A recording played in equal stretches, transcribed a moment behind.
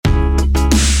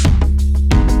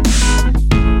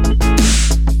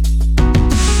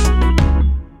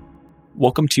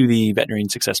Welcome to the Veterinarian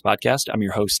Success Podcast. I'm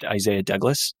your host, Isaiah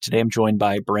Douglas. Today I'm joined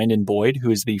by Brandon Boyd,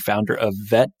 who is the founder of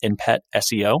Vet and Pet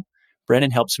SEO. Brandon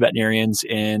helps veterinarians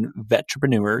and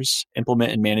vetrepreneurs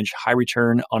implement and manage high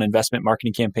return on investment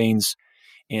marketing campaigns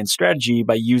and strategy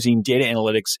by using data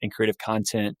analytics and creative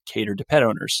content catered to pet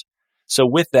owners. So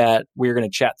with that, we're going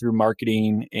to chat through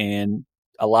marketing and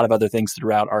a lot of other things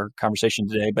throughout our conversation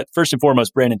today. But first and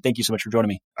foremost, Brandon, thank you so much for joining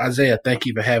me. Isaiah, thank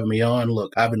you for having me on.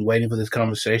 Look, I've been waiting for this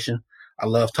conversation. I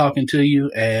love talking to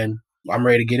you, and I'm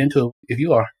ready to get into it if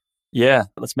you are. Yeah,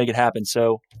 let's make it happen.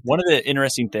 So one of the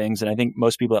interesting things, and I think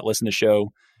most people that listen to the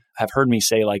show have heard me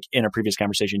say, like in a previous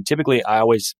conversation, typically I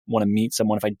always want to meet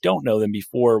someone if I don't know them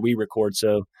before we record.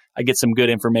 So I get some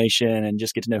good information and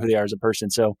just get to know who they are as a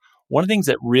person. So one of the things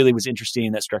that really was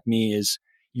interesting that struck me is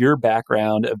your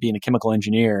background of being a chemical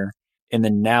engineer and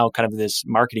then now kind of this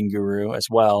marketing guru as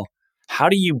well. How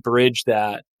do you bridge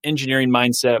that engineering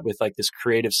mindset with like this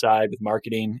creative side with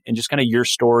marketing and just kind of your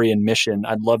story and mission?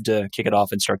 I'd love to kick it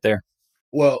off and start there.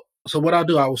 Well, so what I'll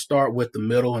do, I will start with the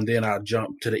middle and then I'll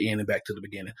jump to the end and back to the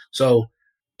beginning. So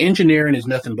engineering is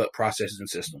nothing but processes and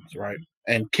systems, right?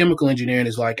 And chemical engineering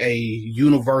is like a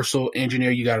universal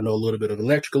engineer. You got to know a little bit of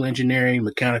electrical engineering,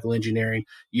 mechanical engineering.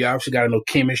 You obviously got to know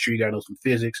chemistry. You got to know some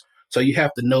physics. So you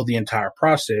have to know the entire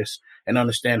process and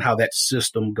understand how that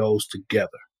system goes together.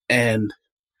 And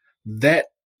that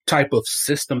type of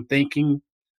system thinking,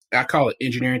 I call it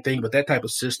engineering thinking, but that type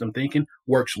of system thinking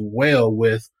works well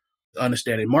with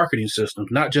understanding marketing systems,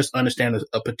 not just understanding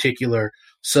a particular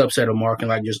subset of marketing,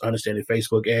 like just understanding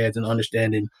Facebook ads and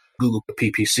understanding Google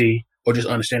PPC or just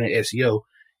understanding SEO.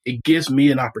 It gives me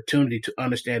an opportunity to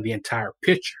understand the entire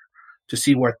picture, to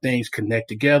see where things connect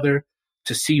together,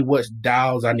 to see what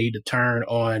dials I need to turn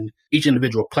on each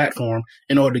individual platform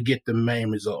in order to get the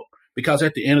main result. Because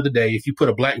at the end of the day, if you put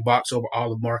a black box over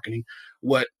all of marketing,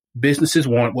 what businesses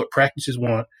want, what practices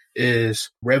want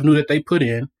is revenue that they put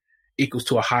in equals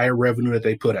to a higher revenue that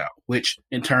they put out, which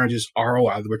in turn is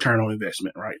ROI, the return on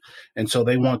investment, right? And so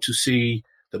they want to see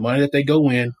the money that they go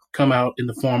in come out in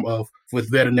the form of, with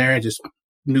veterinarians, just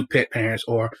new pet parents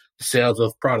or the sales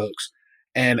of products,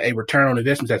 and a return on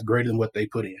investment that's greater than what they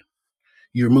put in.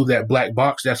 You remove that black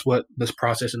box, that's what this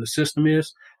process in the system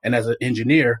is. And as an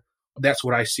engineer, that's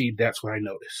what I see, that's what I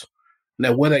notice.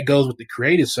 Now, where that goes with the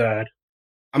creative side,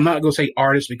 I'm not going to say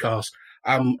artist because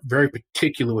I'm very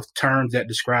particular with terms that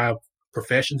describe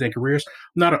professions and careers.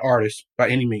 I'm not an artist by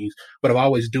any means, but I've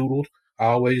always doodled. I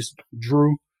always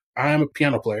drew. I am a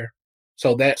piano player.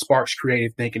 So that sparks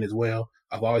creative thinking as well.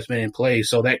 I've always been in plays.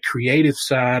 So that creative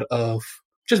side of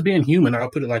just being human,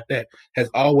 I'll put it like that, has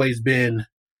always been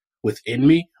within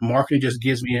me. Marketing just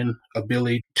gives me an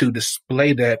ability to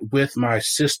display that with my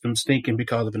systems thinking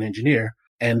because of an engineer.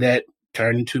 And that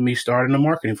turned into me starting a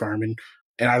marketing firm. And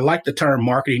I like the term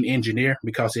marketing engineer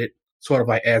because it sort of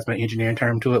like adds my engineering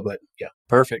term to it. But yeah.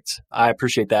 Perfect. I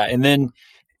appreciate that. And then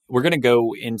we're going to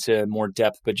go into more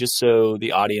depth, but just so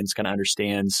the audience kind of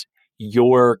understands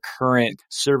your current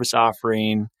service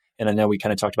offering. And I know we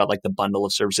kind of talked about like the bundle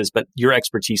of services, but your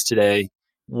expertise today,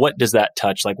 what does that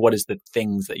touch? Like, what is the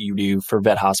things that you do for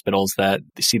vet hospitals that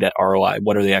see that ROI?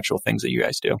 What are the actual things that you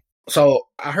guys do? So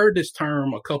I heard this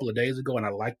term a couple of days ago, and I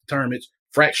like the term. It's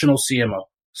fractional CMO.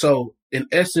 So in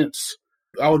essence,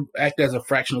 I would act as a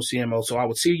fractional CMO. So I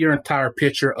would see your entire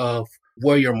picture of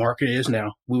where your market is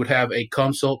now. We would have a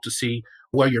consult to see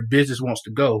where your business wants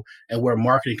to go and where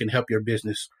marketing can help your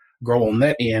business grow on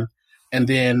that end. And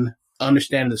then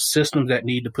understand the systems that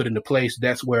need to put into place.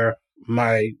 That's where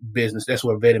my business, that's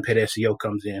where Vet and Pet SEO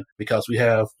comes in, because we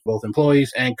have both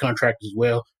employees and contractors as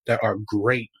well that are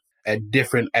great at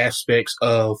different aspects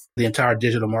of the entire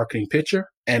digital marketing picture.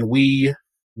 And we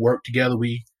work together,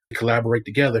 we collaborate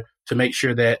together to make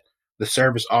sure that the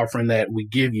service offering that we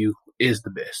give you is the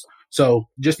best. So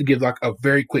just to give like a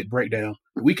very quick breakdown,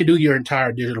 we can do your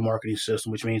entire digital marketing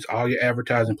system, which means all your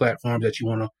advertising platforms that you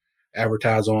want to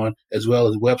advertise on, as well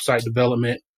as website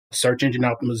development, search engine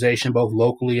optimization, both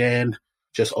locally and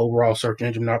just overall search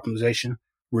engine optimization,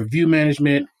 review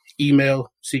management, email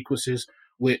sequences,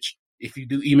 which if you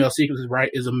do email sequences right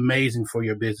is amazing for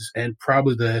your business and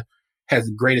probably has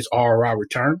the greatest ROI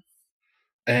return.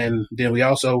 And then we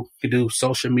also can do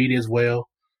social media as well.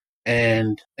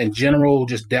 And in general,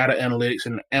 just data analytics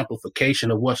and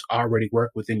amplification of what's already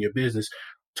worked within your business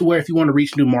to where if you want to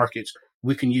reach new markets,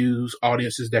 we can use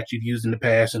audiences that you've used in the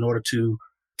past in order to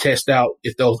test out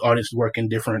if those audiences work in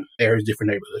different areas,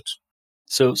 different neighborhoods.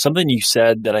 So something you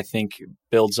said that I think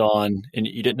builds on, and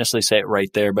you didn't necessarily say it right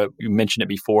there, but you mentioned it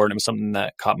before, and it was something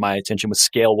that caught my attention, was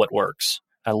scale what works.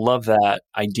 I love that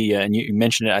idea. And you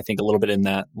mentioned it, I think, a little bit in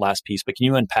that last piece, but can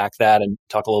you unpack that and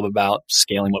talk a little bit about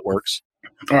scaling what works?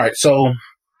 All right. So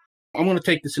I'm going to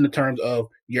take this in the terms of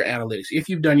your analytics. If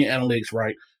you've done your analytics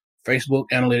right, Facebook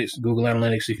analytics, Google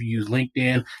analytics, if you use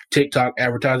LinkedIn, TikTok,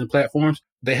 advertising platforms,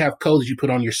 they have codes you put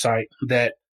on your site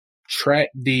that track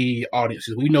the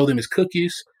audiences. We know them as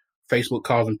cookies. Facebook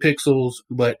calls them pixels,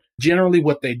 but generally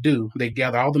what they do, they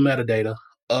gather all the metadata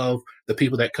of the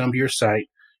people that come to your site.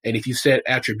 And if you set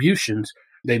attributions,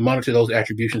 they monitor those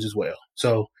attributions as well.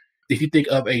 So if you think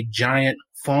of a giant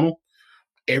funnel,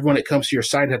 everyone that comes to your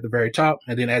site at the very top,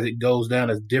 and then as it goes down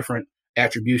as different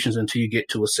attributions until you get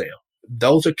to a sale.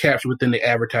 Those are captured within the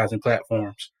advertising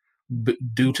platforms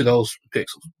due to those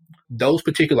pixels. Those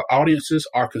particular audiences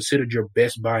are considered your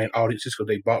best buying audiences because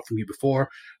they bought from you before,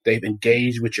 they've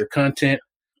engaged with your content,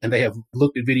 and they have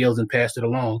looked at videos and passed it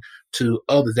along to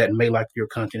others that may like your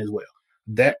content as well.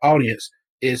 That audience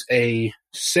is a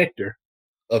sector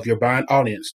of your buying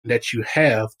audience that you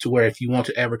have to where if you want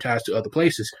to advertise to other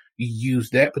places, you use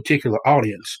that particular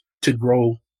audience to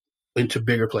grow into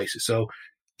bigger places. So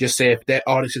just say if that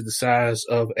audience is the size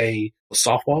of a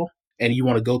softball and you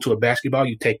want to go to a basketball,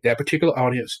 you take that particular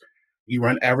audience, you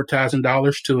run advertising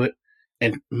dollars to it,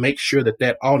 and make sure that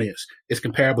that audience is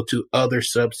comparable to other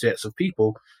subsets of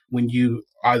people when you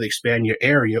either expand your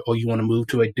area or you want to move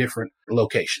to a different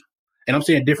location. And I'm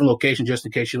saying different location just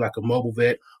in case you're like a mobile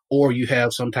vet or you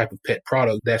have some type of pet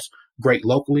product that's great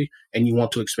locally and you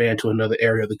want to expand to another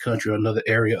area of the country or another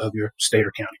area of your state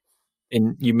or county.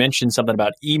 And you mentioned something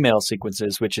about email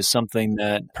sequences, which is something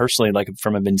that personally, like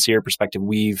from a Vincere perspective,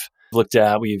 we've looked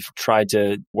at, we've tried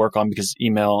to work on because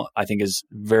email, I think, is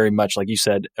very much, like you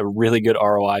said, a really good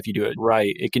ROI if you do it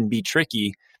right. It can be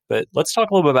tricky, but let's talk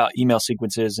a little bit about email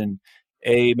sequences and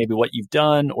maybe what you've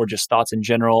done or just thoughts in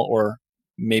general, or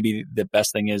maybe the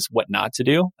best thing is what not to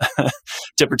do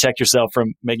to protect yourself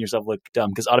from making yourself look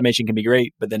dumb. Because automation can be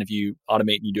great, but then if you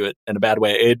automate and you do it in a bad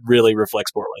way, it really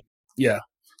reflects poorly. Yeah.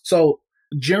 So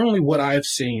generally what I've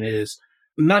seen is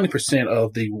 90%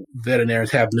 of the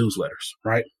veterinarians have newsletters,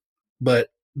 right? But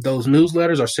those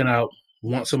newsletters are sent out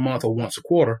once a month or once a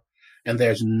quarter, and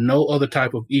there's no other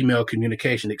type of email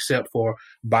communication except for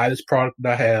buy this product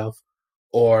that I have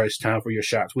or it's time for your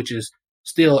shots, which is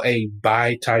still a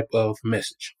buy type of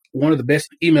message. One of the best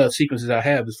email sequences I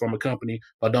have is from a company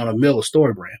called Donna Miller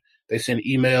Story Brand. They send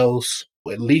emails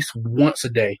at least once a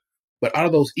day, but out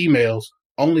of those emails,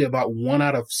 only about 1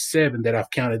 out of 7 that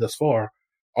I've counted thus far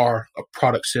are a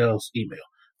product sales email.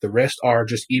 The rest are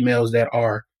just emails that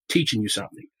are teaching you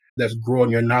something, that's growing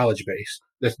your knowledge base,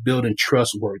 that's building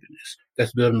trustworthiness,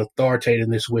 that's building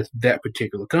authoritativeness with that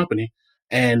particular company.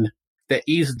 And that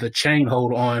eases the chain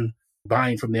hold on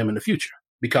buying from them in the future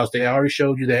because they already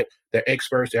showed you that they're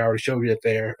experts. They already showed you that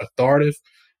they're authoritative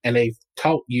and they've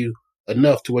taught you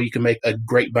enough to where you can make a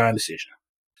great buying decision.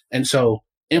 And so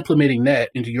implementing that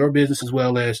into your business as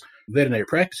well as veterinary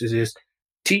practices is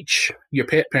teach your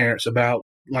pet parents about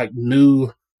like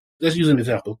new, let's use an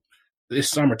example. This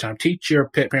summertime, teach your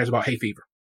pet parents about hay fever.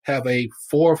 Have a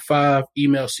 4 or 5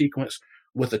 email sequence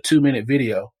with a 2-minute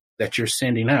video that you're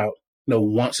sending out,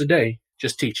 once a day,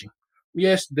 just teaching.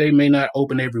 Yes, they may not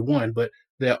open every one, but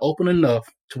they're open enough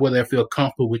to where they feel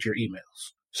comfortable with your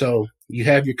emails. So you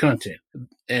have your content.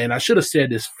 And I should have said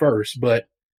this first, but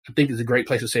I think it's a great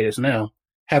place to say this now.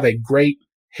 Have a great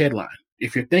headline.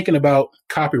 If you're thinking about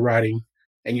copywriting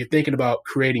and you're thinking about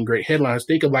creating great headlines,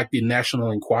 think of like the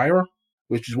National Enquirer,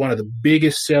 which is one of the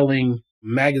biggest selling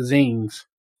magazines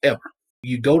ever.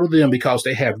 You go to them because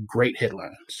they have great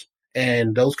headlines.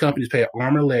 And those companies pay an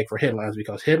arm and a leg for headlines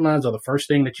because headlines are the first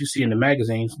thing that you see in the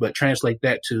magazines, but translate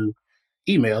that to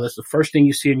email. That's the first thing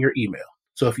you see in your email.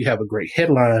 So if you have a great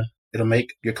headline, it'll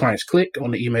make your clients click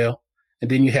on the email.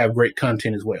 And then you have great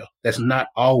content as well. That's not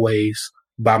always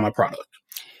buy my product.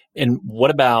 And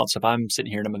what about, so if I'm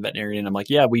sitting here and I'm a veterinarian, I'm like,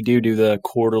 yeah, we do the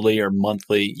quarterly or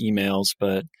monthly emails,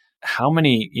 but how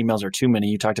many emails are too many?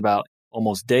 You talked about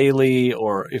almost daily,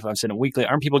 or if I'm sending weekly,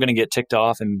 aren't people going to get ticked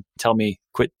off and tell me,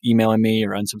 quit emailing me or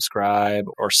unsubscribe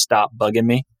or stop bugging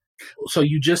me? So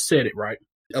you just said it, right?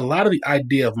 A lot of the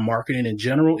idea of marketing in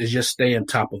general is just staying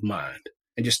top of mind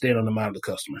and just staying on the mind of the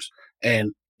customers.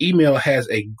 And email has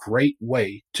a great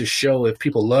way to show if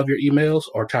people love your emails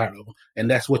or tired of them. And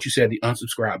that's what you said, the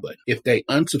unsubscribe button. If they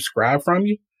unsubscribe from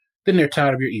you, then they're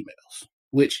tired of your emails,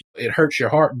 which it hurts your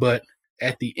heart. But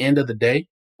at the end of the day,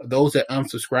 those that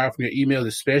unsubscribe from your emails,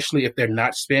 especially if they're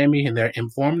not spammy and they're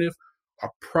informative,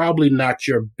 are probably not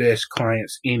your best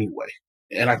clients anyway.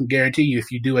 And I can guarantee you,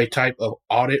 if you do a type of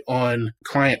audit on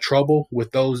client trouble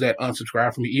with those that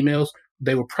unsubscribe from your emails,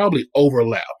 they will probably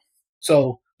overlap.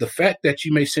 So the fact that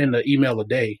you may send an email a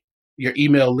day, your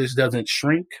email list doesn't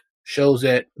shrink, shows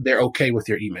that they're okay with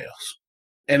your emails.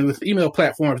 And with email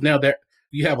platforms now,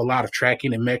 you have a lot of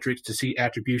tracking and metrics to see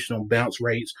attribution on bounce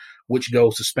rates, which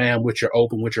goes to spam, which are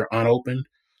open, which are unopened.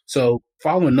 So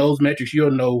following those metrics,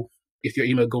 you'll know if your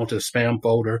email going to the spam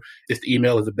folder, if the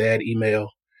email is a bad email,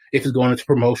 if it's going into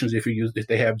promotions, if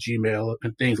they have Gmail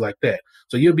and things like that.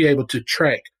 So you'll be able to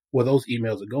track where those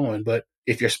emails are going. But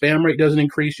if your spam rate doesn't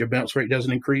increase, your bounce rate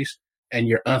doesn't increase, and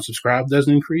your unsubscribe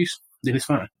doesn't increase, then it's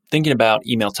fine. Thinking about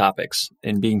email topics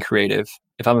and being creative,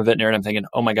 if I'm a veterinarian, I'm thinking,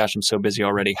 oh my gosh, I'm so busy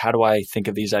already. How do I think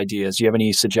of these ideas? Do you have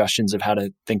any suggestions of how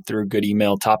to think through good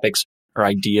email topics or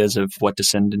ideas of what to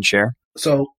send and share?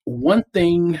 So one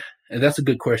thing, and that's a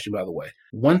good question, by the way.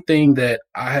 One thing that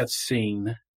I have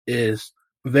seen is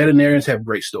veterinarians have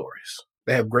great stories.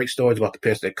 They have great stories about the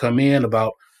pets that come in,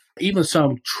 about even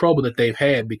some trouble that they've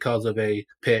had because of a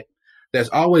pet. There's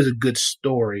always a good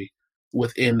story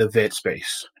within the vet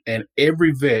space. And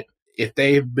every vet, if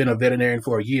they've been a veterinarian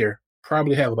for a year,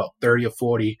 probably have about 30 or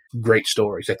 40 great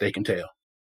stories that they can tell.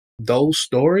 Those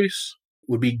stories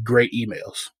would be great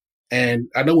emails. And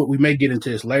I know we may get into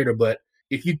this later, but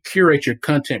if you curate your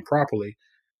content properly,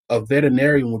 a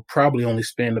veterinarian would probably only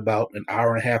spend about an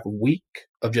hour and a half a week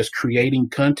of just creating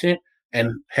content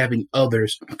and having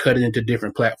others cut it into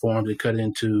different platforms and cut it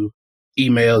into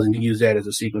emails and use that as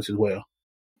a sequence as well.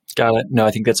 Got it. No,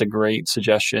 I think that's a great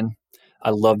suggestion.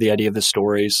 I love the idea of the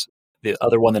stories. The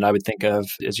other one that I would think of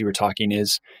as you were talking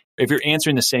is if you're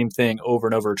answering the same thing over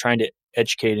and over, trying to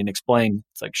educate and explain,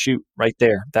 it's like, shoot, right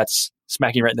there. That's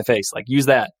smacking right in the face. Like, use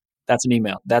that. That's an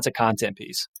email. That's a content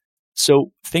piece.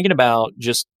 So thinking about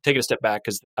just taking a step back,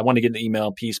 because I want to get the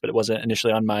email piece, but it wasn't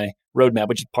initially on my roadmap,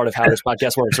 which is part of how this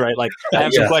podcast works, right? Like I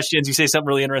have some questions, you say something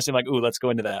really interesting, like, ooh, let's go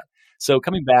into that. So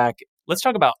coming back, let's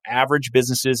talk about average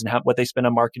businesses and what they spend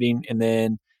on marketing, and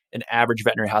then an average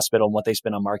veterinary hospital and what they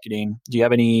spend on marketing. Do you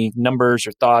have any numbers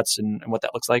or thoughts and what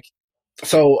that looks like?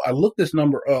 So I looked this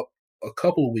number up a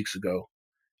couple of weeks ago,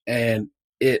 and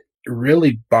it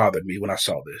really bothered me when I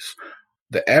saw this.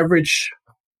 The average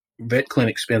vet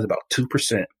clinic spends about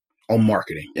 2% on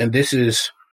marketing. And this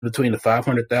is between the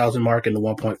 500,000 mark and the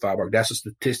 1.5 mark. That's a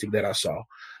statistic that I saw.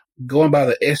 Going by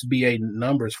the SBA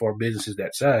numbers for businesses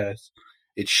that size,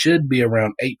 it should be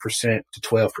around 8% to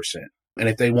 12%. And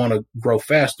if they want to grow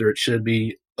faster, it should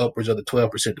be upwards of the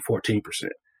 12% to 14%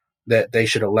 that they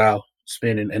should allow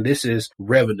spending. And this is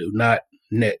revenue, not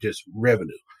net, just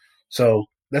revenue. So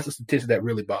that's a statistic that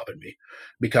really bothered me,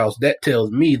 because that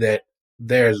tells me that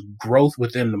there's growth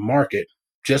within the market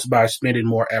just by spending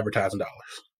more advertising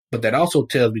dollars. But that also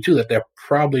tells me too that they're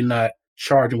probably not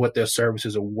charging what their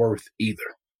services are worth either.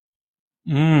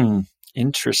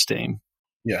 Interesting.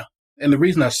 Yeah. And the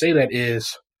reason I say that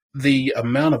is the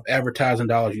amount of advertising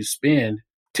dollars you spend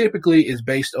typically is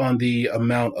based on the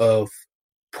amount of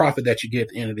profit that you get at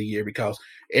the end of the year, because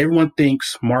everyone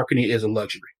thinks marketing is a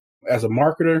luxury. As a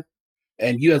marketer,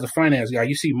 and you as a finance guy,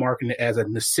 you see marketing as a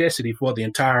necessity for the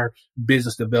entire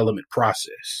business development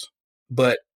process.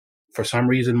 But for some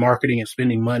reason, marketing and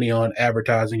spending money on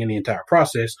advertising in the entire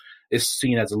process is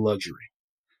seen as a luxury.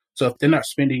 So if they're not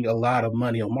spending a lot of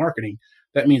money on marketing,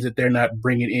 that means that they're not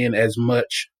bringing in as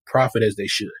much profit as they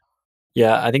should.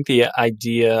 Yeah, I think the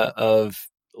idea of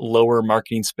lower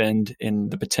marketing spend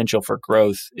and the potential for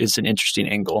growth is an interesting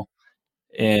angle.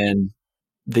 And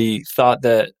the thought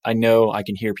that I know I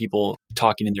can hear people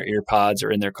talking in their ear pods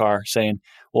or in their car saying,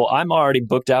 well, I'm already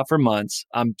booked out for months.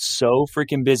 I'm so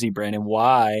freaking busy, Brandon.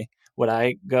 Why would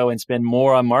I go and spend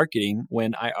more on marketing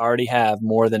when I already have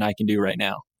more than I can do right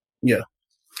now? Yeah.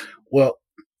 Well,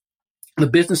 the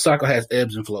business cycle has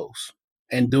ebbs and flows.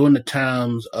 And during the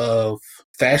times of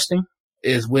fasting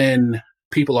is when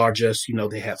people are just,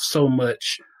 they have so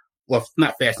much. Well,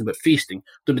 not fasting, but feasting.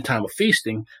 During the time of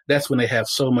feasting, that's when they have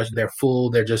so much, they're full,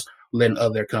 they're just letting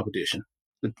other their competition.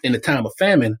 In the time of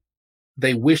famine,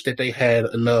 they wish that they had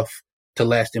enough to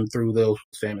last them through those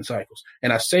famine cycles.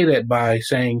 And I say that by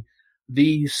saying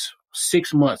these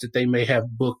 6 months that they may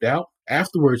have booked out,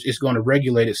 afterwards it's going to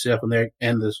regulate itself,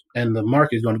 and the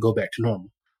market is going to go back to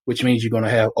normal, which means you're going to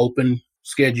have open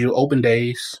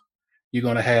days. You're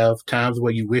going to have times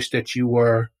where you wish that you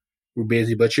were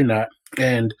busy, but you're not.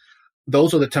 And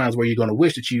those are the times where you're going to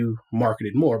wish that you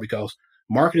marketed more, because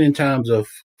marketing in times of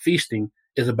feasting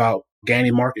is about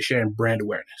gaining market share and brand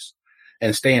awareness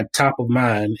and staying top of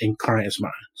mind in clients'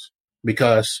 minds.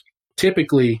 Because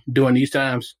typically during these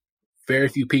times, very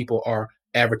few people are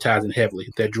advertising heavily.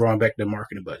 They're drawing back their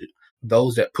marketing budget.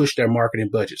 Those that push their marketing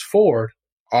budgets forward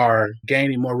are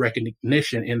gaining more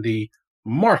recognition in the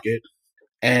market.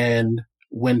 And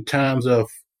when times of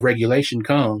regulation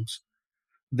comes,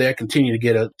 they're continuing to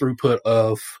get a throughput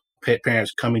of pet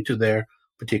parents coming to their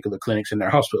particular clinics and their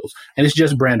hospitals. And it's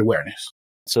just brand awareness.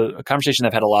 So a conversation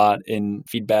I've had a lot in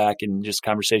feedback and just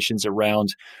conversations around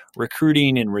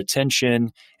recruiting and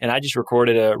retention. And I just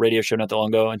recorded a radio show not that long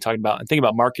ago and thinking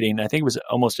about marketing. And I think it was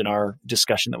almost in our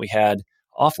discussion that we had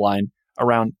offline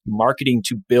around marketing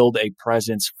to build a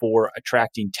presence for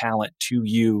attracting talent to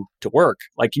you to work.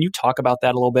 Like, can you talk about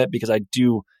that a little bit? Because I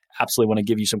do absolutely want to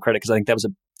give you some credit because I think that was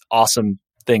an awesome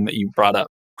thing that you brought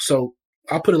up. So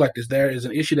I'll put it like this. There is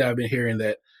an issue that I've been hearing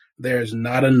that there's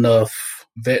not enough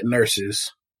vet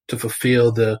nurses to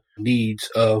fulfill the needs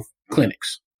of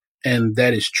clinics. And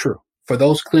that is true. For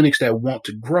those clinics that want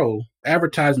to grow,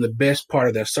 advertising the best part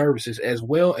of their services, as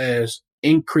well as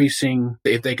increasing,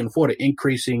 if they can afford it,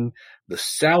 increasing the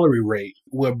salary rate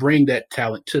will bring that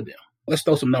talent to them. Let's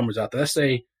throw some numbers out there. Let's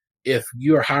say if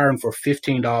you're hiring for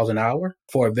 $15 an hour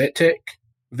for a vet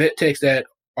techs that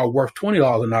are worth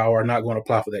 $20 an hour are not going to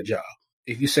apply for that job.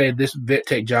 If you say this vet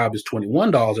tech job is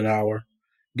 $21 an hour,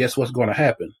 guess what's going to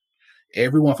happen?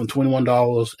 Everyone from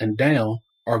 $21 and down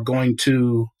are going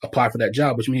to apply for that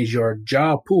job, which means your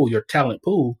job pool, your talent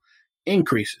pool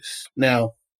increases.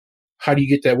 Now, how do you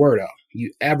get that word out?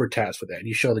 You advertise for that.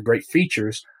 You show the great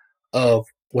features of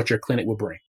what your clinic will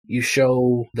bring. You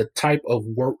show the type of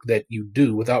work that you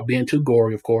do without being too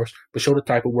gory, of course, but show the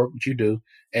type of work that you do.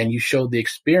 And you show the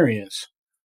experience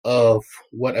of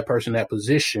what a person in that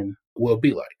position will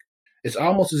be like. It's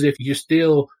almost as if you're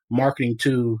still marketing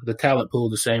to the talent pool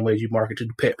the same way as you market to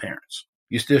the pet parents.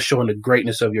 You're still showing the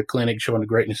greatness of your clinic, showing the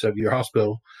greatness of your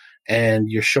hospital, and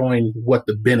you're showing what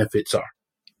the benefits are.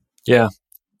 Yeah.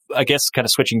 I guess kind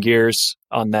of switching gears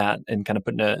on that and kind of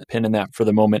putting a pin in that for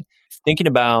the moment. Thinking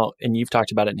about, and you've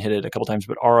talked about it and hit it a couple of times,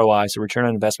 but ROI, so return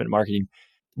on investment marketing.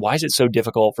 Why is it so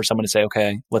difficult for someone to say,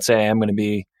 okay, let's say I am going to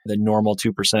be the normal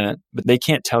 2%, but they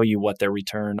can't tell you what their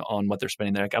return on what they're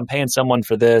spending there. Like, I'm paying someone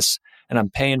for this and I'm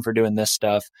paying for doing this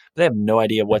stuff, but they have no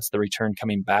idea what's the return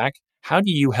coming back. How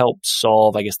do you help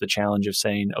solve, I guess, the challenge of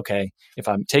saying, okay, if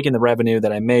I'm taking the revenue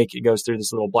that I make, it goes through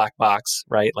this little black box,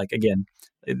 right? Like, again,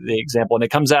 the example, and it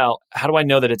comes out, how do I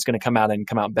know that it's going to come out and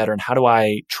come out better? And how do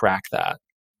I track that?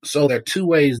 So there are two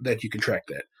ways that you can track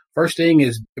that. First thing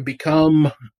is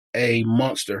become a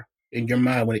monster in your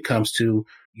mind when it comes to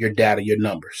your data, your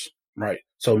numbers, right?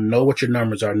 So know what your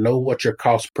numbers are, know what your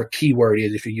cost per keyword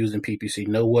is if you're using PPC,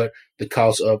 know what the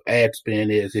cost of ad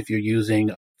spend is if you're using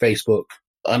Facebook,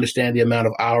 understand the amount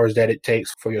of hours that it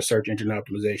takes for your search engine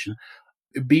optimization.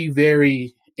 Be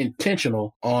very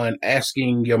intentional on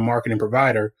asking your marketing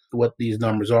provider what these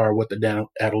numbers are, what the data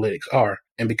analytics are,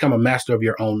 and become a master of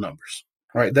your own numbers.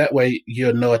 All right, that way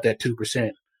you'll know at that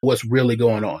 2% what's really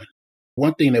going on.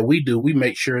 One thing that we do, we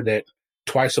make sure that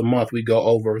twice a month we go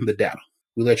over the data.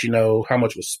 We let you know how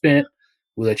much was spent.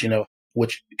 We let you know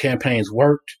which campaigns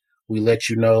worked. We let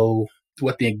you know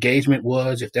what the engagement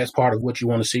was, if that's part of what you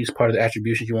want to see, it's part of the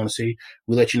attributions you want to see.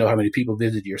 We let you know how many people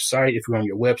visited your site, if you're on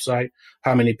your website,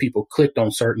 how many people clicked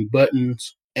on certain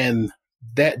buttons. And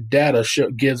that data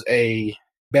gives a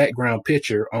background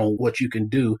picture on what you can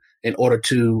do in order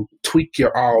to tweak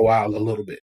your ROI a little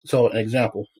bit. So an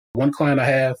example, one client I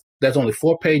have, there's only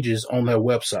 4 pages on their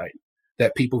website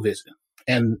that people visit.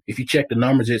 And if you check the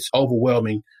numbers, it's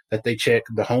overwhelming that they check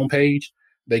the home page,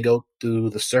 they go to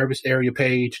the service area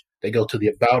page, they go to the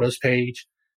About Us page,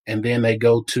 and then they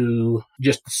go to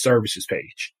just the services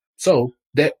page. So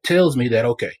that tells me that,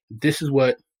 okay, this is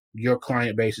what your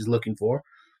client base is looking for.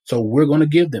 So we're going to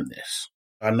give them this.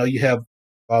 I know you have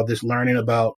all this learning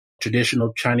about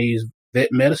traditional Chinese vet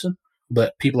medicine,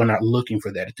 but people are not looking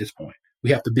for that at this point. We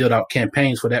have to build out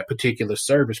campaigns for that particular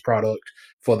service product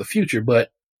for the future. But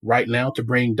right now, to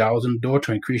bring dollars in the door,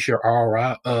 to increase your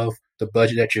ROI of the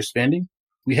budget that you're spending,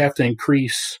 we have to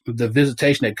increase the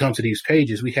visitation that comes to these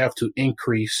pages. We have to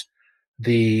increase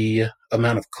the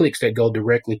amount of clicks that go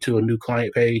directly to a new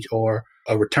client page or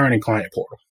a returning client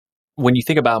portal. When you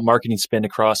think about marketing spend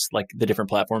across like the different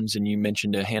platforms, and you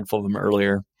mentioned a handful of them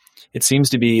earlier, it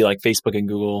seems to be like Facebook and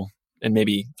Google, and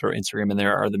maybe throw Instagram in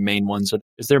there, are the main ones.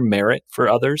 Is there merit for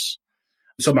others?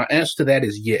 So my answer to that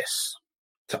is yes,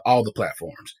 to all the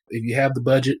platforms. If you have the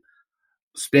budget,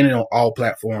 spend it on all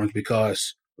platforms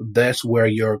because that's where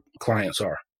your clients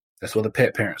are. That's where the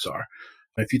pet parents are.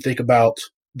 If you think about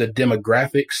the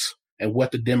demographics and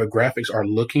what the demographics are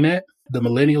looking at, the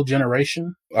millennial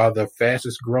generation are the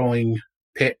fastest growing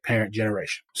pet parent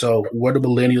generation. So where do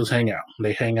millennials hang out?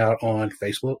 They hang out on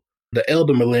Facebook. The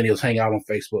elder millennials hang out on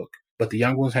Facebook, but the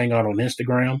young ones hang out on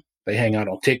Instagram. They hang out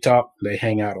on TikTok. They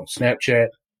hang out on Snapchat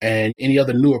and any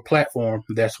other newer platform.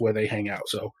 That's where they hang out.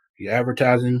 So your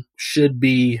advertising should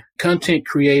be content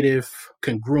creative,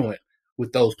 congruent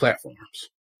with those platforms.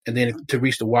 And then to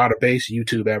reach the wider base,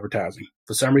 YouTube advertising.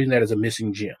 For some reason, that is a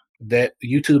missing gem. That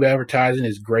YouTube advertising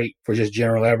is great for just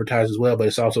general advertising as well, but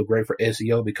it's also great for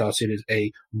SEO because it is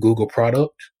a Google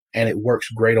product and it works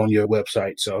great on your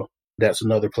website. So that's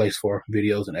another place for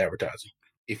videos and advertising.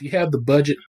 If you have the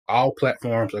budget, all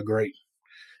platforms are great.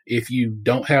 If you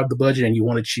don't have the budget and you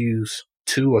want to choose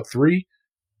 2 or 3,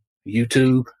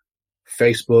 YouTube,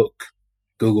 Facebook,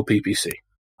 Google PPC.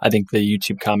 I think the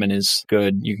YouTube comment is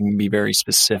good. You can be very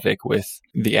specific with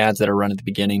the ads that are run at the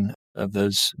beginning of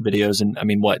those videos. And I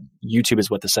mean, YouTube is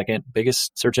the second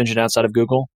biggest search engine outside of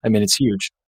Google? I mean, it's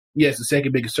huge. Yes, the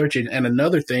second biggest search engine. And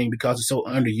another thing, because it's so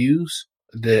underused,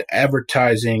 the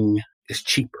advertising is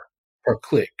cheaper per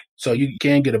click. So you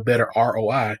can get a better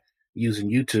ROI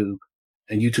using YouTube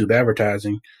and YouTube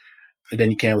advertising than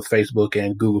you can with Facebook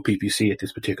and Google PPC at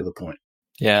this particular point.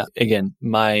 Yeah. Again,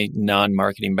 my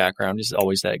non-marketing background is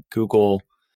always that Google,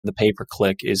 the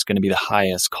pay-per-click is going to be the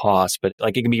highest cost, but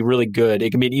it can be really good.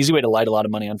 It can be an easy way to light a lot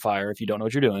of money on fire if you don't know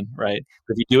what you're doing, right?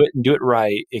 But if you do it and do it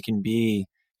right, it can be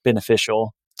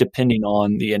beneficial depending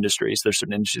on the industries. There's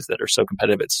certain industries that are so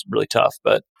competitive, it's really tough.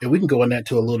 But and we can go on that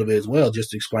too a little bit as well,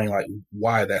 just to explain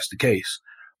why that's the case.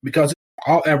 Because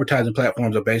all advertising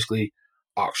platforms are basically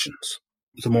auctions.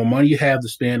 The more money you have to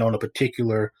spend on a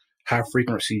particular high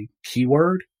frequency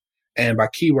keyword, and by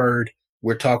keyword,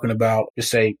 we're talking about,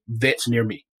 just say, vets near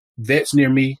me. Vets near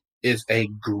me is a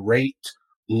great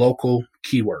local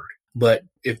keyword. But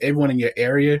if everyone in your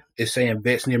area is saying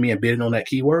vets near me and bidding on that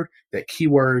keyword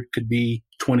could be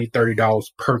 $20, $30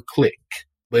 per click.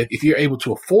 But if you're able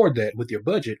to afford that with your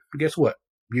budget, guess what?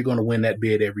 You're going to win that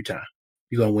bid every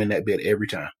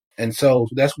time. And so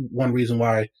that's one reason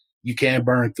why you can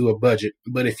burn through a budget.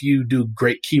 But if you do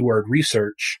great keyword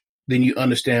research, then you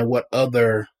understand what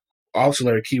other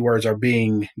auxiliary keywords are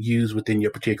being used within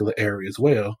your particular area as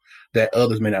well that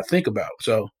others may not think about.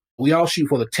 So we all shoot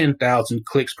for the 10,000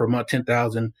 clicks per month,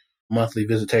 10,000 monthly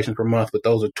visitations per month, but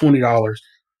those are $20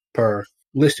 per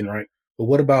listing, right? But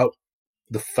what about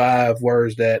the 5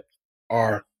 words that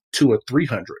are 200 or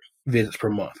 300 visits per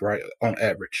month, right? On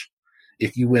average.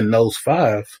 If you win those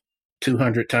 5,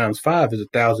 200 times 5 is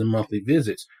 1,000 monthly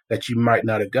visits that you might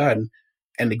not have gotten.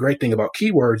 And the great thing about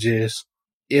keywords is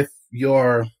if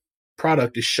your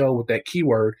product is shown with that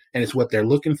keyword and it's what they're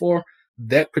looking for,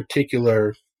 that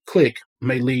particular click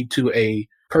may lead to a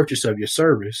purchase of your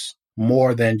service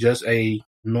more than just a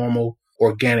normal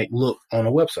organic look on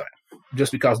a website,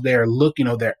 just because they're looking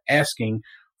or they're asking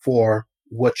for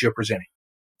what you're presenting.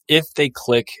 If they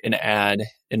click an ad,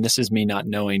 and this is me not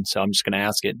knowing, so I'm just going to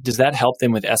ask it, does that help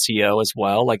them with SEO as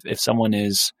well? Like if someone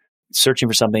is searching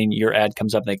for something, your ad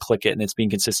comes up and they click it and it's being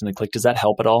consistently clicked, does that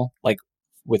help at all? Like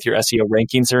with your SEO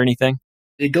rankings or anything?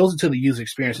 It goes into the user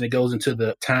experience and it goes into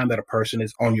the time that a person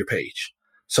is on your page.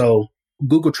 So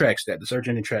Google tracks that, the search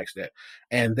engine tracks that,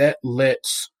 and that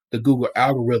lets the Google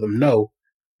algorithm know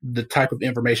the type of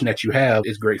information that you have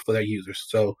is great for their users.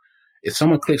 So if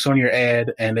someone clicks on your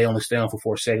ad and they only stay on for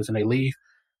 4 seconds and they leave,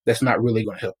 that's not really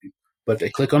going to help you. But if they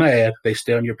click on an ad, they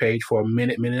stay on your page for a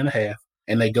minute, minute and a half,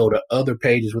 and they go to other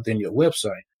pages within your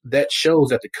website, that shows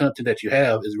that the content that you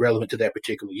have is relevant to that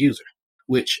particular user,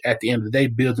 which at the end of the day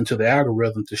builds into the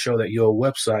algorithm to show that your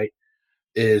website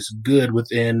is good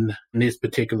within this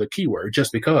particular keyword,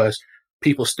 just because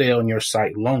people stay on your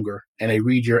site longer and they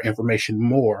read your information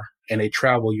more and they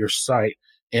travel your site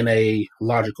in a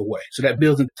logical way. So that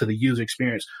builds into the user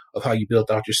experience of how you built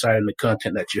out your site and the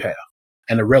content that you have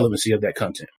and the relevancy of that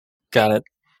content. Got it.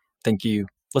 Thank you.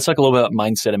 Let's talk a little bit about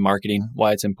mindset and marketing,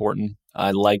 why it's important.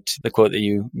 I liked the quote that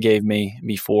you gave me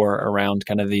before around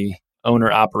kind of the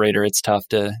owner operator. It's tough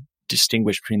to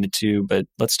distinguish between the two, but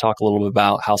let's talk a little bit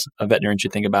about how a veterinarian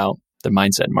should think about their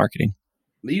mindset and marketing.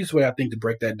 The easiest way I think to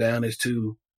break that down is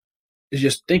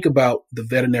just think about the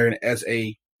veterinarian as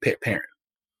a pet parent.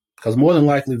 Because more than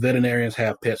likely veterinarians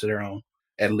have pets of their own,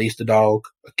 at least a dog,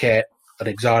 a cat, an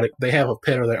exotic. They have a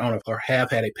pet of their own or have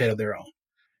had a pet of their own.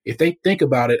 If they think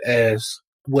about it as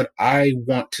what I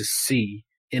want to see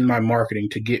in my marketing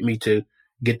to get me to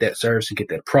get that service and get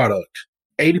that product,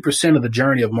 80% of the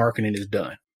journey of marketing is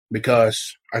done.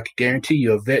 Because I can guarantee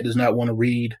you a vet does not want to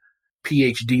read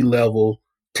PhD level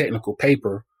technical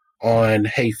paper on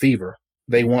hay fever.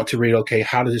 They want to read, okay,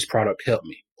 how does this product help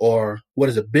me? Or what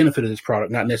is the benefit of this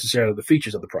product, not necessarily the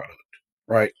features of the product,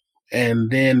 right?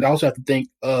 And then also have to think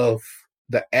of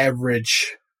the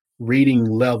average reading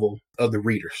level of the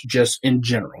readers, just in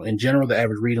general. In general, the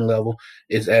average reading level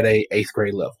is at a 8th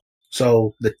grade level.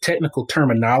 So the technical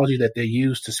terminology that they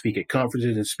use to speak at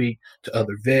conferences and speak to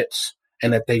other vets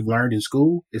and that they've learned in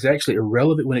school is actually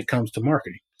irrelevant when it comes to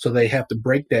marketing. So they have to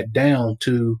break that down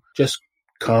to just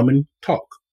common talk.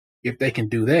 If they can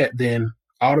do that, then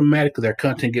automatically their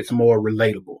content gets more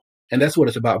relatable. And that's what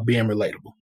it's about, being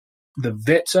relatable. The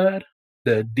vet side,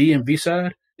 the DMV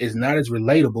side, is not as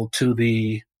relatable to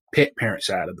the pet parent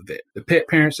side of the vet. The pet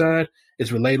parent side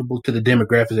is relatable to the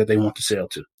demographics that they want to sell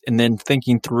to. And then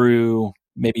thinking through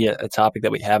maybe a topic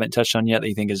that we haven't touched on yet that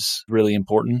you think is really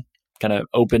important, kind of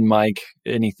open mic,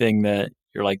 anything that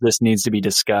you're like, this needs to be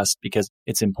discussed because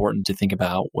it's important to think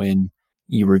about when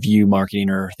you review marketing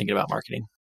or thinking about marketing.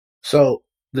 So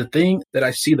the thing that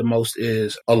I see the most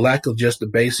is a lack of just the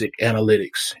basic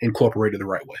analytics incorporated the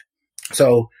right way.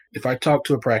 So if I talk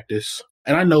to a practice,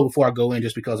 and I know before I go in,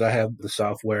 just because I have the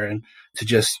software and to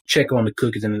just check on the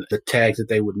cookies and the tags that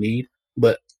they would need,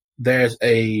 but there's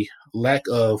a lack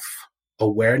of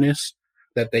awareness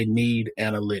that they need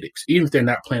analytics, even if they're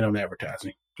not planning on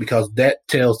advertising, because that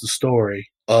tells the story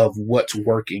of what's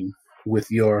working with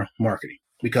your marketing.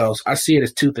 Because I see it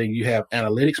as two things. You have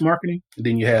analytics marketing, and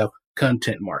then you have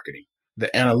content marketing. The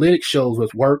analytics shows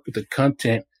what's worked, but the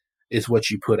content is what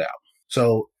you put out.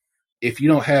 So if you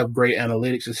don't have great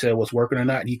analytics to say what's working or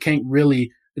not, you can't really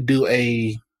do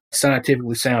a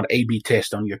scientifically sound A/B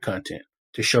test on your content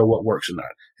to show what works or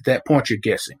not. At that point, you're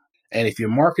guessing. And if you're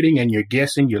marketing and you're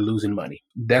guessing, you're losing money.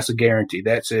 That's a guarantee.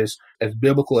 That's as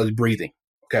biblical as breathing.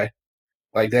 Okay.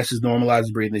 Like that's as normalized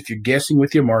as breathing. If you're guessing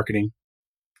with your marketing,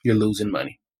 you're losing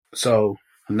money. So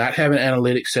not having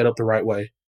analytics set up the right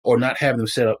way, or not having them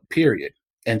set up, period,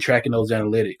 and tracking those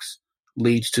analytics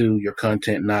leads to your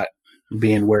content not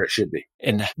being where it should be.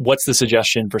 And what's the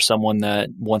suggestion for someone that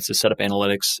wants to set up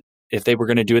analytics? If they were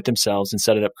going to do it themselves and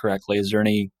set it up correctly, is there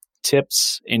any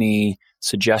tips, any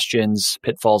suggestions,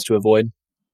 pitfalls to avoid?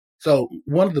 So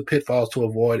one of the pitfalls to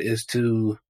avoid is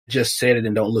to just set it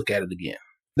and don't look at it again.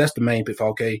 That's the main pitfall.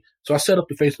 Okay, so I set up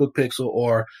the Facebook Pixel,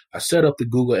 or I set up the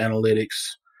Google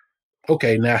Analytics.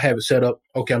 Okay, now I have it set up.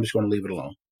 Okay, I'm just going to leave it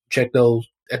alone. Check those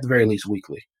at the very least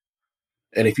weekly.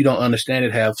 And if you don't understand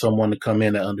it, have someone to come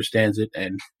in that understands it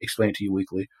and explain it to you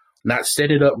weekly. Not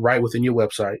set it up right within your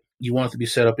website. You want it to be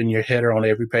set up in your header on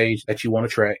every page that you want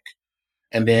to track.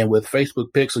 And then with Facebook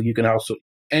Pixel, you can also,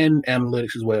 and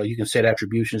analytics as well, you can set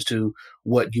attributions to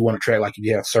what you want to track. Like if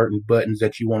you have certain buttons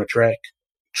that you want to track,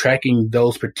 tracking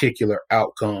those particular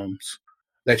outcomes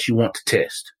that you want to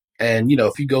test. And,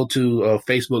 if you go to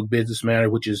Facebook Business Manager,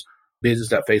 which is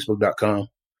business.facebook.com,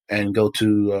 and go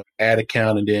to ad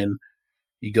account, and then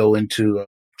you go into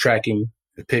tracking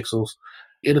the pixels,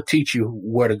 it'll teach you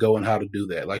where to go and how to do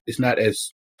that. Like it's not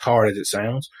as hard as it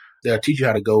sounds. They'll teach you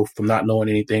how to go from not knowing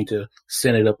anything to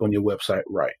set it up on your website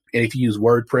right. And if you use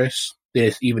WordPress, then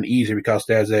it's even easier because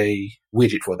there's a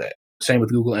widget for that. Same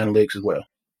with Google Analytics as well.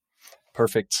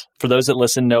 Perfect. For those that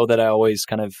listen, know that I always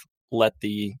kind of let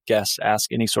the guests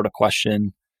ask any sort of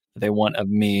question they want of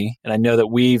me. And I know that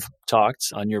we've talked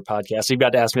on your podcast. So you've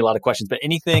got to ask me a lot of questions, but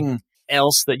anything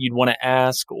else that you'd want to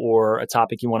ask or a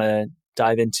topic you want to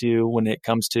dive into when it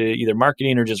comes to either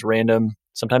marketing or just random?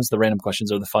 Sometimes the random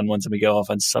questions are the fun ones and we go off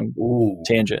on some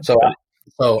tangent. So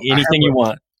anything you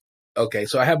want. Okay.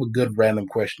 So I have a good random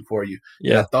question for you.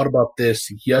 Yeah. I thought about this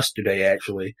yesterday,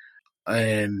 actually,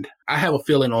 and I have a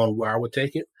feeling on where I would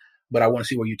take it, but I want to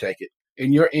see where you take it.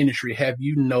 In your industry, have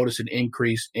you noticed an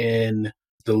increase in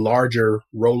the larger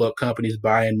roll-up companies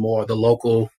buying more of the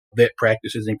local vet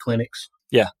practices and clinics?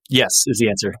 Yeah. Yes is the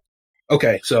answer.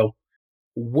 Okay. So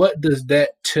what does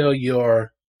that tell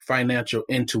your financial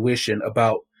intuition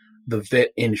about the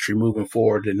vet industry moving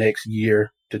forward the next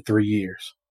year to 3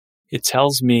 years? It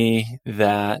tells me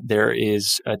that there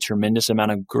is a tremendous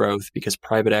amount of growth because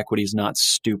private equity is not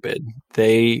stupid.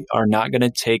 They are not going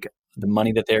to take the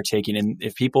money that they're taking. And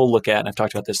if people look at, and I've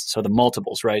talked about this, so the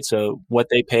multiples, right? So what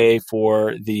they pay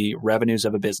for the revenues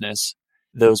of a business,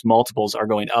 those multiples are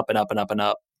going up and up and up and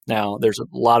up. Now, there's a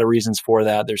lot of reasons for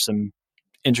that. There's some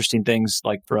interesting things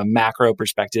like from a macro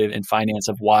perspective in finance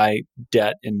of why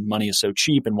debt and money is so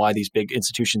cheap and why these big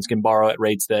institutions can borrow at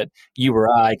rates that you or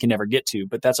I can never get to.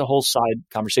 But that's a whole side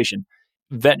conversation.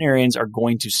 Veterinarians are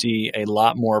going to see a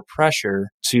lot more pressure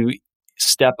to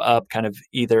step up kind of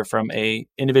either from a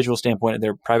individual standpoint of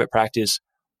their private practice,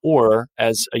 or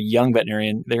as a young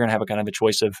veterinarian, they're going to have a kind of a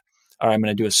choice of, all right, I'm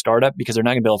going to do a startup because they're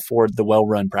not going to be able to afford the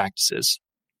well-run practices.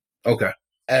 Okay.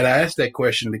 And I asked that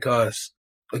question because,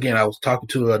 again, I was talking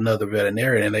to another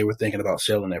veterinarian and they were thinking about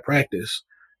selling their practice.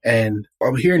 And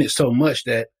I'm hearing it so much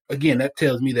that, again, that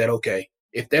tells me that, okay,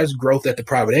 if there's growth that the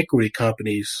private equity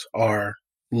companies are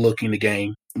looking to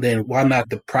gain, then why not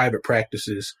the private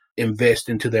practices invest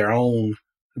into their own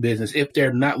business if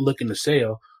they're not looking to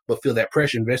sell, but feel that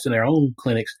pressure, invest in their own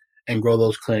clinics and grow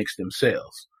those clinics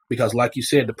themselves? Because like you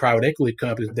said, the private equity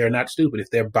companies, they're not stupid. If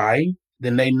they're buying,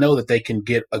 then they know that they can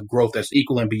get a growth that's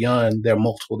equal and beyond their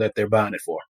multiple that they're buying it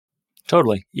for.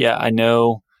 Totally. Yeah, I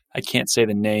know I can't say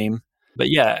the name, but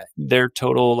yeah, their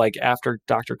total, like after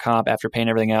Dr. Comp, after paying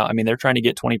everything out, I mean, they're trying to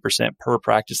get 20% per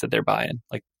practice that they're buying,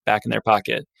 like back in their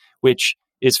pocket, which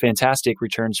is fantastic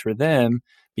returns for them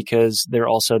because they're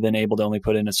also then able to only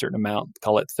put in a certain amount,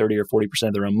 call it 30 or 40%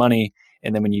 of their own money.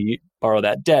 And then when you borrow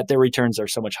that debt, their returns are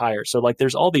so much higher. So like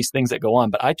there's all these things that go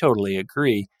on, but I totally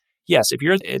agree. Yes, if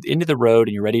you're at the end of the road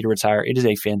and you're ready to retire, it is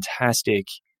a fantastic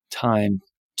time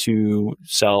to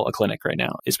sell a clinic right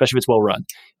now, especially if it's well run.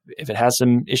 If it has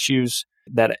some issues,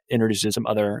 that introduces some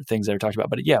other things that are talked about.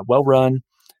 But yeah, well run,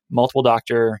 multiple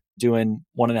doctor, doing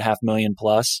 1.5 million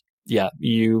plus. Yeah,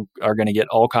 you are going to get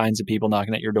all kinds of people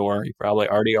knocking at your door. You probably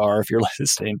already are if you're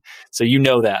listening. So you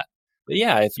know that. But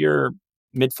yeah, if you're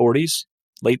mid 40s,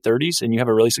 late 30s, and you have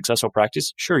a really successful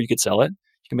practice, sure, you could sell it.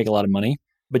 You can make a lot of money,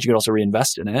 but you could also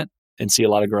reinvest in it and see a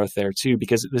lot of growth there too,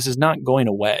 because this is not going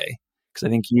away. Because I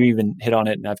think you even hit on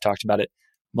it and I've talked about it.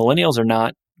 Millennials are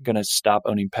not going to stop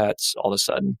owning pets all of a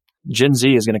sudden. Gen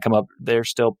Z is going to come up. They're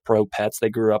still pro pets. They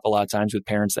grew up a lot of times with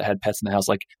parents that had pets in the house.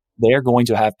 Like they're going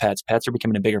to have pets. Pets are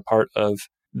becoming a bigger part of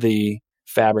the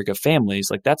fabric of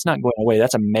families. Like that's not going away.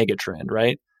 That's a mega trend,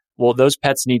 right? Well, those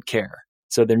pets need care.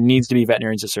 So there needs to be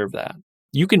veterinarians to serve that.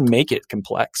 You can make it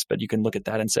complex, but you can look at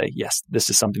that and say, yes, this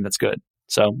is something that's good.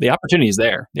 So the opportunity is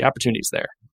there. The opportunity is there.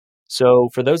 So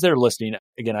for those that are listening,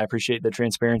 again, I appreciate the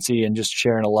transparency and just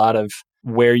sharing a lot of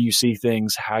where you see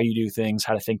things, how you do things,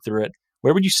 how to think through it.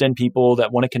 Where would you send people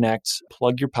that want to connect?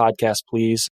 Plug your podcast,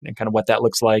 please, and kind of what that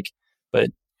looks like. But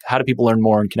how do people learn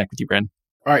more and connect with you, Brandon?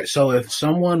 All right. So if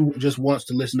someone just wants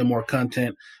to listen to more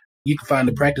content, you can find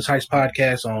the Practice Heist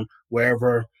podcast on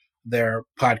wherever their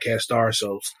podcasts are.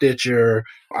 So Stitcher,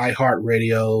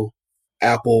 iHeartRadio,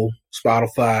 Apple,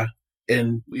 Spotify.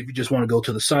 And if you just want to go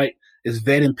to the site, it's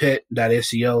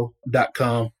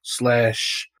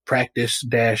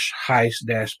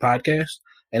vetandpet.seo.com/practice-heist-podcast.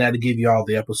 And that'll give you all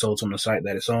the episodes on the site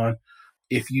that it's on.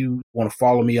 If you want to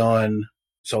follow me on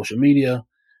social media,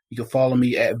 you can follow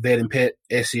me at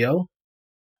vetandpetseo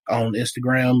on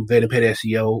Instagram,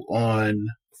 vetandpetseo on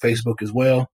Facebook as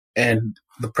well. And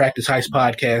the Practice Heist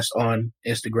podcast on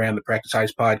Instagram, the Practice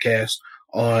Heist podcast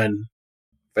on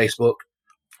Facebook.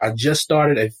 I just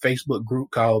started a Facebook group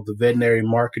called the Veterinary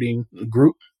Marketing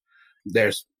Group.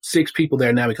 There's 6 people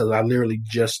there now because I literally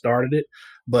just started it.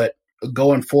 But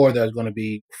going forward, there's going to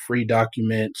be free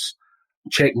documents,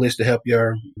 checklists to help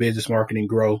your business marketing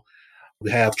grow.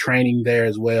 We have training there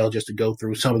as well, just to go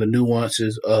through some of the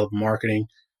nuances of marketing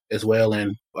as well.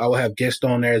 And I will have guests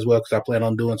on there as well because I plan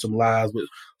on doing some lives with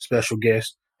special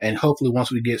guests. And hopefully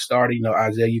once we get started,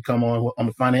 Isaiah, you come on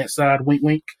the finance side, wink,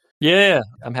 wink. Yeah,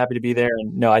 I'm happy to be there.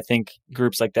 And no, I think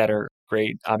groups like that are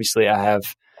great. Obviously, I have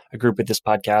a group with this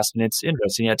podcast and it's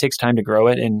interesting. It takes time to grow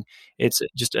it and it's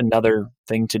just another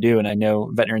thing to do. And I know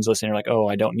veterinarians listening are like, oh,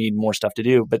 I don't need more stuff to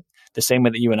do. But the same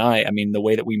way that you and I mean, the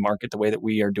way that we market, the way that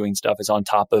we are doing stuff is on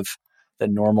top of the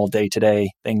normal day-to-day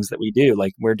things that we do.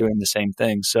 Like we're doing the same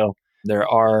thing. So there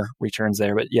are returns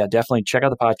there. But yeah, definitely check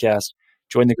out the podcast.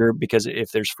 Join the group because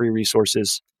if there's free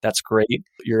resources, that's great.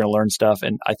 You're going to learn stuff.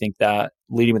 And I think that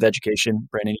leading with education,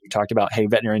 Brandon, you talked about, hey,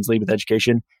 veterinarians lead with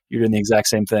education. You're doing the exact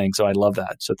same thing. So I love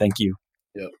that. So thank you.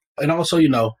 Yeah. And also,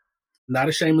 not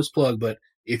a shameless plug, but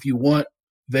if you want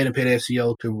Vet and Pet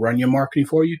SEO to run your marketing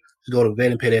for you, just go to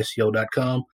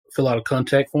vetandpetseo.com, fill out a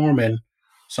contact form, and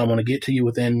someone will get to you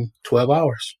within 12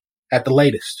 hours at the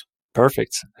latest.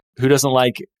 Perfect. Who doesn't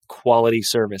like quality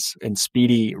service and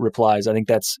speedy replies? I think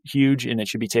that's huge and it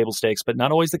should be table stakes, but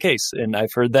not always the case. And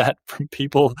I've heard that from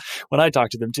people when I talk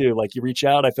to them too. Like you reach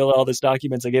out, I fill out all these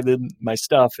documents, I give them my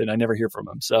stuff and I never hear from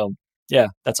them. So yeah,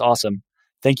 that's awesome.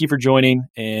 Thank you for joining.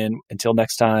 And until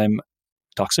next time,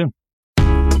 talk soon.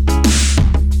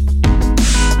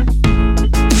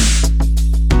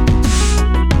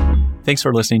 Thanks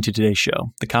for listening to today's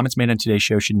show. The comments made on today's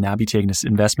show should not be taken as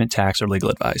investment, tax, or legal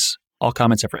advice. All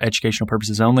comments are for educational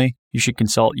purposes only. You should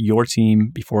consult your team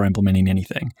before implementing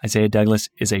anything. Isaiah Douglas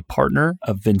is a partner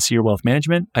of Vincere Wealth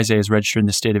Management. Isaiah is registered in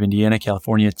the state of Indiana,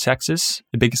 California, Texas.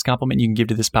 The biggest compliment you can give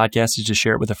to this podcast is to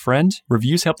share it with a friend.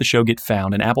 Reviews help the show get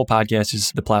found, and Apple Podcasts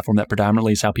is the platform that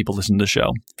predominantly is how people listen to the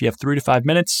show. If you have 3 to 5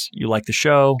 minutes, you like the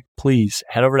show, please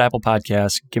head over to Apple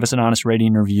Podcasts, give us an honest rating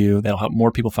and review. That'll help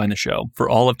more people find the show. For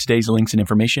all of today's links and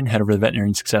information, head over to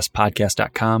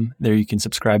veterinariansuccesspodcast.com. There you can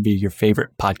subscribe via your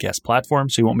favorite podcast platform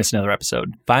so you won't miss another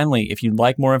episode. Finally, if you'd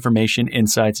like more information,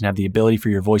 insights, and have the ability for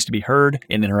your voice to be heard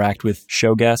and interact with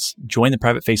show guests, join the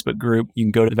private Facebook group. You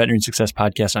can go to the Veterinarian Success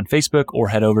Podcast on Facebook or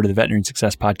head over to the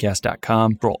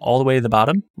veterinariansuccesspodcast.com. Scroll all the way to the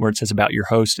bottom where it says about your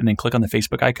host and then click on the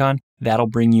Facebook icon. That'll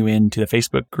bring you into the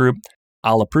Facebook group.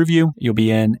 I'll approve you, you'll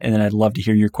be in, and then I'd love to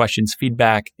hear your questions,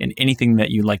 feedback, and anything that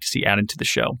you'd like to see added to the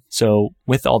show. So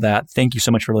with all that, thank you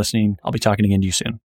so much for listening. I'll be talking again to you soon.